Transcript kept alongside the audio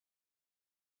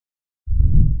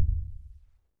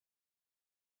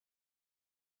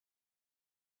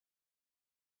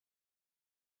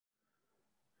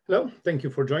Hello, thank you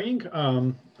for joining.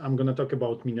 I'm going to talk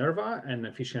about Minerva and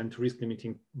efficient risk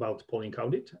limiting ballot polling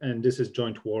audit. And this is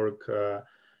joint work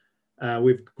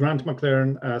with Grant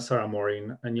McClearn, Sarah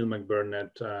Morin, Neal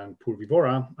McBurnett, and Poorvi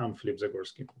Vora. I'm Filip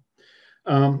Zagórski.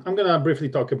 I'm going to briefly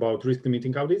talk about risk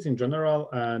limiting audits in general,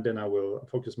 and then I will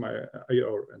focus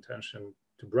your attention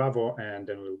to Bravo, and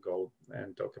then we'll go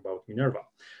and talk about Minerva.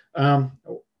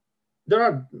 There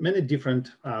are many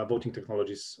different voting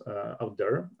technologies out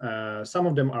there. Some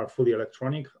of them are fully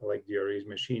electronic, like the RLAs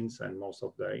machines and most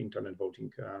of the internet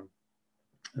voting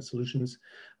solutions.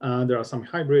 There are some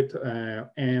hybrid,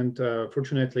 and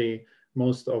fortunately,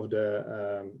 most of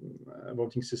the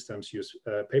voting systems use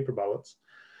paper ballots.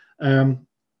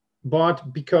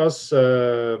 But because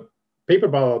paper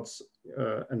ballots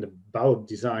and the ballot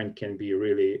design can be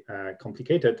really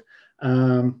complicated,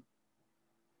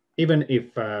 even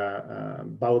if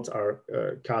ballots are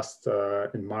cast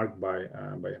and marked by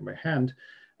hand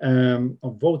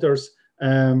of voters,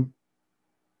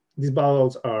 these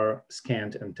ballots are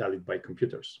scanned and tallied by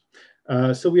computers.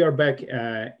 So we are back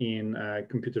in a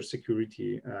computer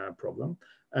security problem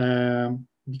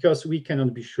because we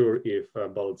cannot be sure if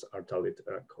ballots are tallied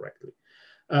correctly.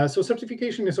 So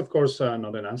certification is, of course,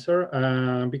 not an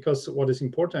answer, because what is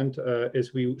important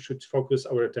is we should focus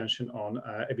our attention on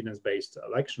evidence-based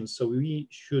elections. So we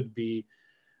should be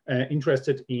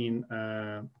interested in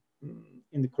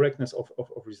the correctness of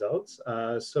results.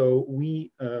 So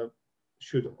we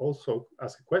should also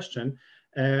ask a question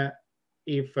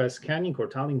if a scanning or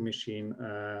tallying machine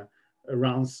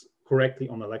runs correctly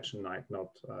on election night, not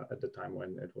at the time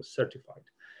when it was certified.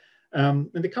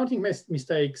 And the counting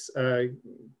mistakes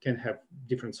can have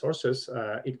different sources.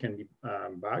 It can be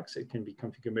bugs, it can be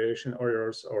configuration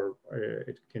errors, or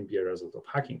it can be a result of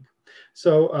hacking.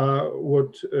 So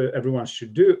what everyone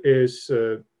should do is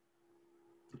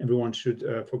everyone should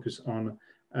focus on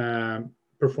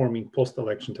performing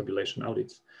post-election tabulation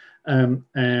audits.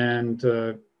 And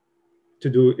to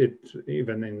do it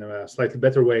even in a slightly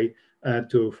better way,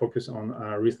 to focus on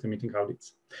risk-limiting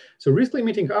audits. So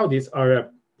risk-limiting audits are a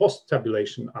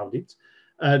post-tabulation audit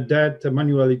that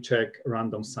manually check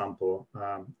random sample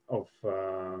of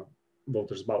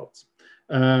voters' ballots.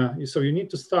 So you need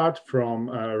to start from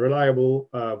a reliable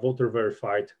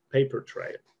voter-verified paper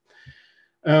trail.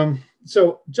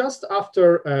 So just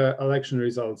after election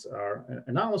results are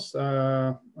announced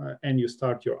and you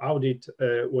start your audit,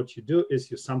 what you do is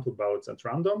you sample ballots at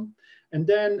random. And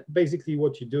then basically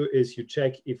what you do is you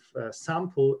check if a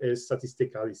sample is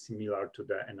statistically similar to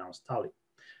the announced tally.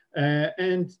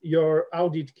 And your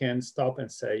audit can stop and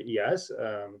say, yes,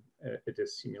 it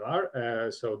is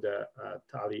similar, so the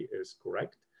tally is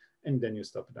correct, and then you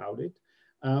stop the audit.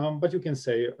 But you can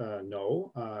say,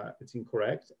 no, it's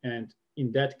incorrect, and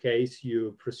in that case,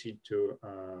 you proceed to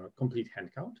complete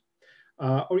hand count.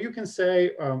 Or you can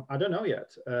say, I don't know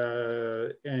yet,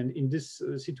 and in this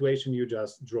situation, you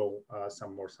just draw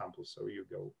some more samples, so you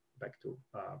go back to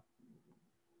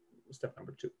step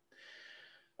number 2.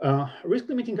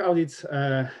 Risk-limiting audits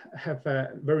have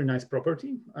a very nice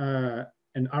property.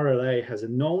 An RLA has a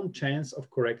known chance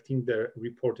of correcting the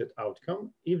reported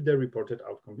outcome if the reported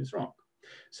outcome is wrong.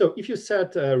 So if you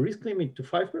set a risk limit to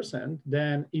 5%,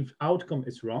 then if outcome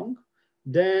is wrong,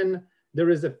 then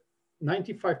there is a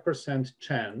 95%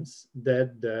 chance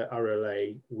that the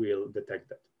RLA will detect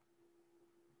that.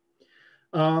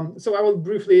 So I will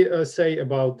briefly say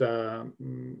about the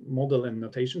model and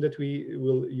notation that we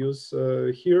will use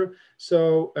here.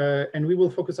 So, and we will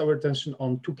focus our attention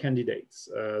on 2 candidates.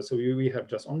 So we have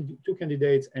just only 2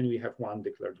 candidates, and we have 1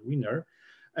 declared winner.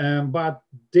 But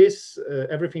this,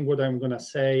 everything what I'm going to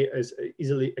say is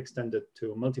easily extended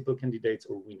to multiple candidates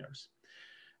or winners.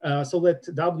 So let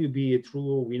W be a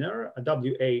true winner, a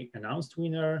WA announced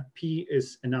winner, P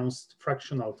is announced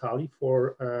fractional tally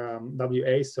for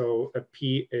WA, so a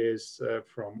P is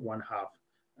from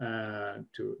 1/2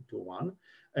 to 1.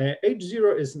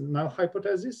 H0 is null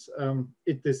hypothesis.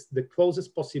 It is the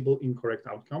closest possible incorrect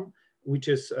outcome, which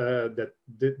is that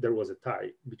there was a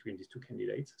tie between these 2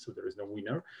 candidates, so there is no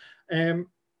winner.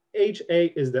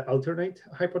 HA is the alternate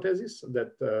hypothesis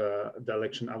that the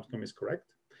election outcome is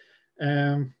correct.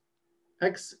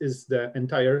 X is the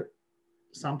entire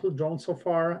sample drawn so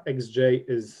far. XJ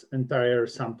is entire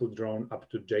sample drawn up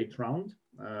to Jth round.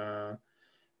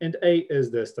 And A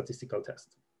is the statistical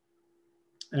test.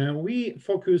 We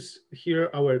focus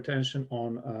here our attention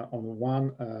on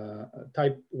one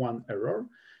type 1 error.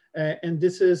 And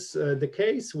this is the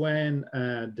case when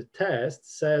the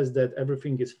test says that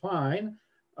everything is fine,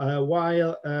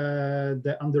 while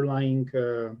the underlying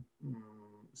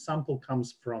sample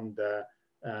comes from the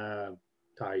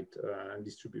tight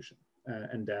distribution.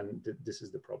 and then this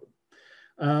is the problem.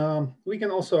 We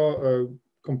can also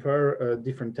compare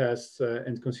different tests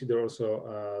and consider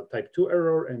also type 2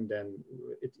 error, and then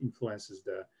it influences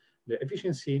the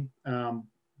efficiency,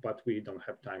 but we don't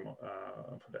have time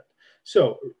for that.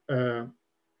 So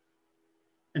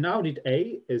an audit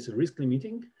A is risk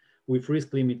limiting with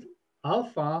risk limit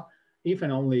alpha if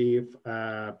and only if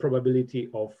probability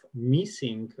of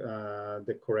missing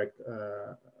the correct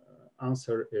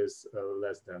answer is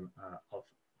less than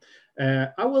alpha.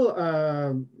 I will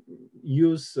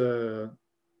use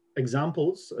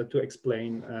examples to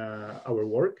explain our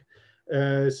work.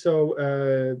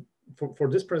 For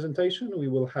this presentation, we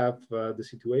will have the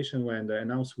situation when the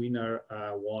announced winner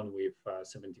won with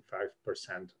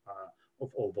 75%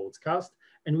 of all votes cast,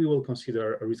 and we will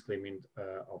consider a risk limit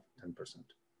of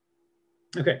 10%.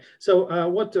 Okay, so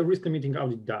what a risk limiting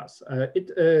audit does,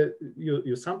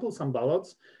 you sample some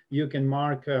ballots, you can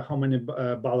mark how many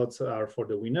ballots are for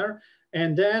the winner,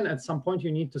 and then at some point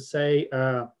you need to say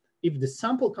if the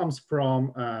sample comes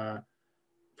from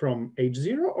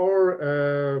H0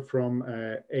 or from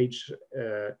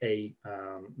HA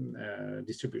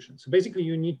distribution. So basically,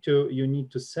 you need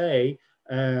to say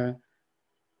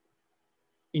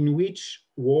in which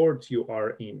ward you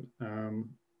are in.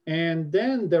 And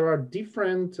then there are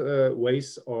different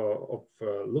ways of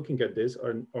looking at this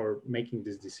or making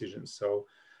these decisions. So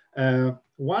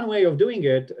one way of doing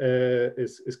it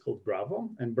is called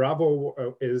Bravo. And Bravo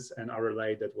is an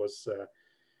RLA that was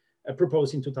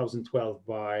proposed in 2012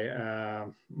 by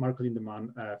Mark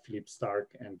Lindemann, Filip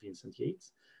Stark, and Vincent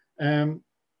Yates.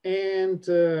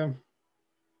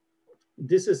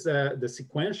 This is the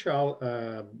sequential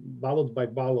ballot by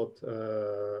ballot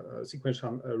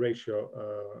sequential ratio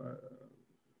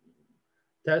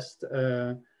test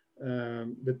that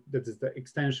is the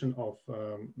extension of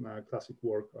classic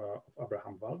work of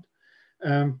Abraham Wald.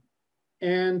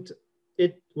 And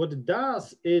what it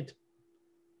does, it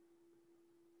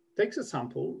takes a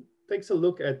sample, takes a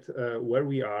look at where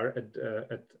we are at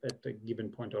a given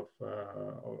point of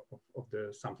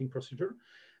the sampling procedure,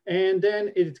 and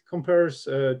then it compares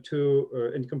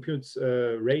and computes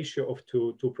a ratio of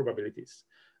two probabilities.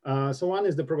 So one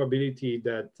is the probability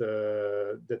that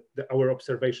our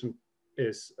observation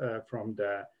is from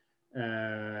the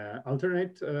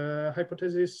alternate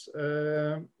hypothesis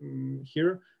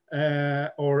here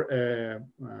or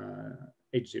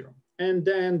H0. And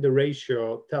then the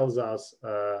ratio tells us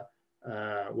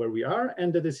where we are,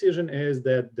 and the decision is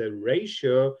that the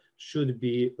ratio should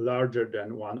be larger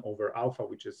than 1 over alpha,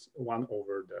 which is 1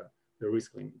 over the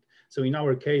risk limit. So in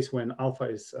our case, when alpha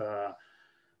is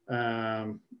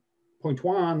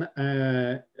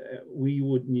 0.1, we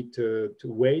would need to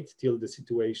wait till the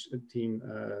situation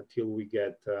till we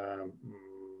get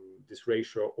this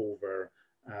ratio over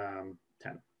 10.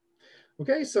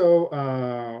 Okay, so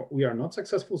we are not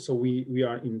successful, so we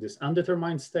are in this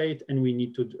undetermined state, and we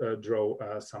need to draw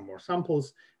some more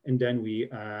samples, and then we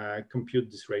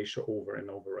compute this ratio over and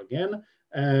over again.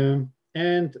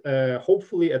 And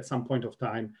hopefully at some point of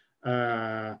time,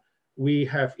 we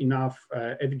have enough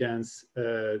evidence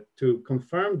to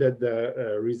confirm that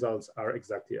the results are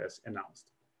exactly as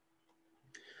announced.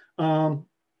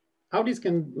 Audits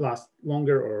can last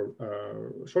longer or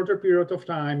shorter period of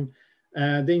time.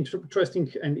 The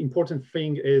interesting and important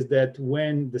thing is that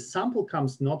when the sample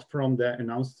comes not from the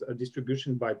announced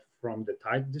distribution, but from the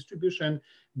type distribution,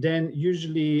 then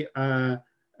usually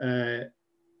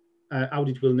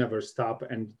audit will never stop,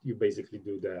 and you basically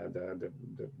do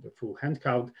the full hand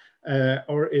count,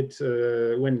 or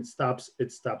when it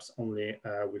stops only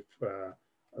with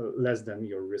less than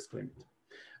your risk limit.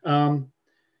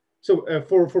 So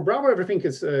for Bravo, everything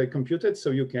is computed, so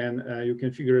you can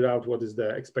figure it out what is the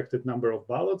expected number of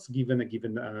ballots given a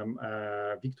given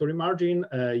victory margin.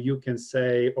 You can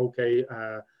say, okay,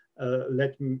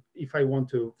 if I want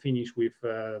to finish with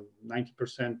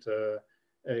 90%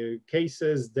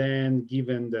 cases, then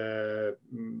given the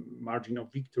margin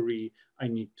of victory, I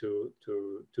need to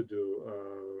do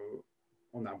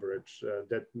on average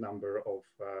that number of.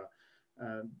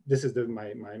 This is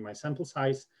my sample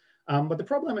size. But the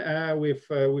problem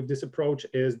with this approach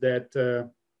is that,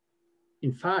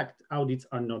 in fact, audits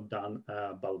are not done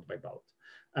ballot by ballot.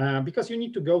 Because you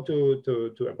need to go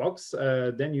to a box,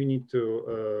 then you need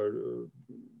to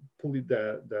pull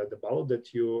the ballot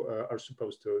that you are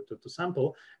supposed to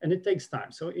sample, and it takes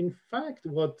time. So in fact,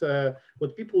 what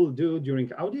people do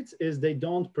during audits is they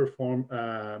don't perform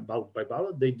ballot by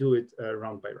ballot, they do it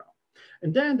round by round.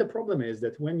 And then the problem is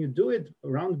that when you do it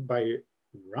round by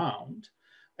round,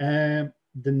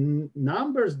 the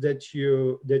numbers that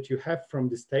you have from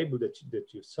this table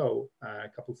that you saw a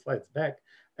couple slides back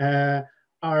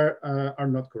are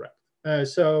not correct.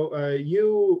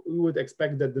 You would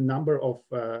expect that the number of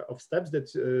steps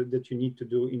that you need to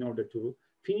do in order to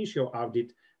finish your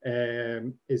audit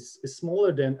is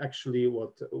smaller than actually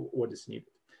what is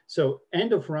needed. So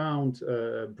end of round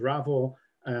Bravo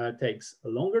takes a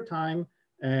longer time,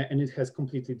 and it has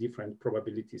completely different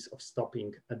probabilities of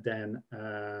stopping than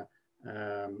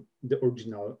the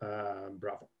original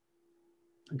Bravo.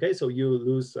 Okay, so you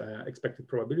lose expected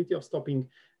probability of stopping,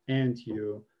 and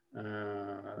you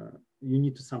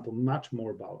need to sample much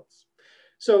more ballots.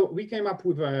 So we came up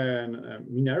with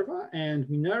Minerva, and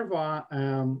Minerva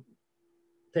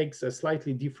takes a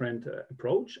slightly different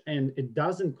approach, and it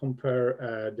doesn't compare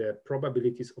the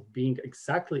probabilities of being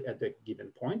exactly at a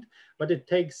given point, but it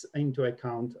takes into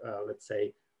account, let's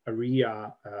say,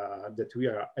 area that we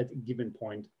are at a given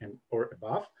point and or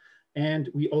above. And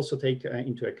we also take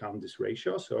into account this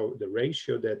ratio. So the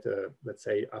ratio that, let's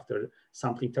say, after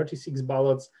sampling 36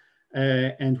 ballots,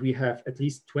 and we have at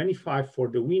least 25 for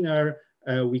the winner,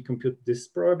 we compute this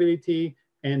probability,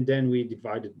 and then we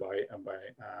divide it by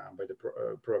the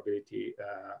probability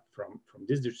from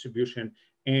this distribution.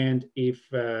 And if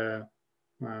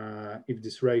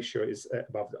this ratio is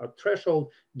above our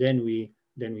threshold, then we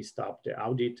stop the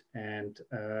audit, and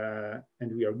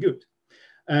we are good.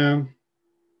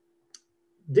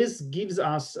 This gives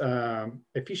us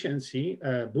efficiency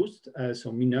boost.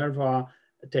 So Minerva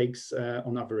takes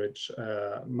on average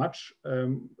much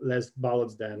less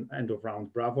ballots than end of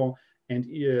round Bravo, and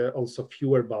also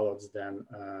fewer ballots than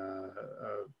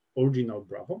original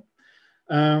Bravo.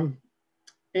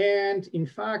 And in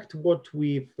fact, what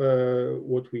we've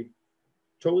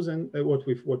chosen, what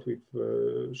we've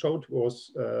showed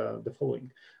was the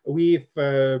following. We've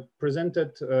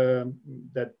presented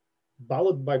that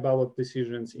ballot by ballot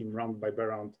decisions in round by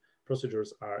round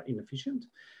procedures are inefficient.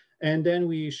 And then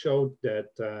we showed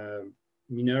that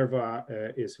Minerva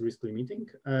is risk limiting,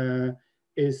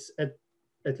 is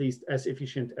at least as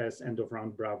efficient as end of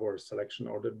round Bravo or selection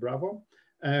ordered Bravo.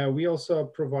 We also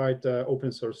provide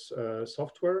open source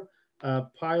software.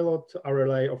 Pilot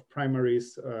RLA of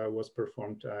primaries was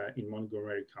performed in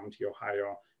Montgomery County,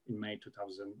 Ohio in May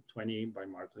 2020 by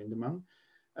Mark Lindemann.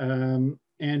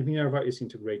 And Minerva is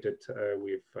integrated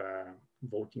with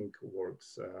Voting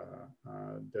Works.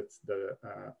 That's the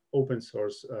open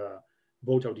source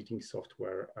vote auditing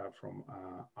software from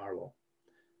RLAs.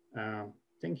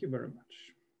 Thank you very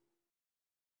much.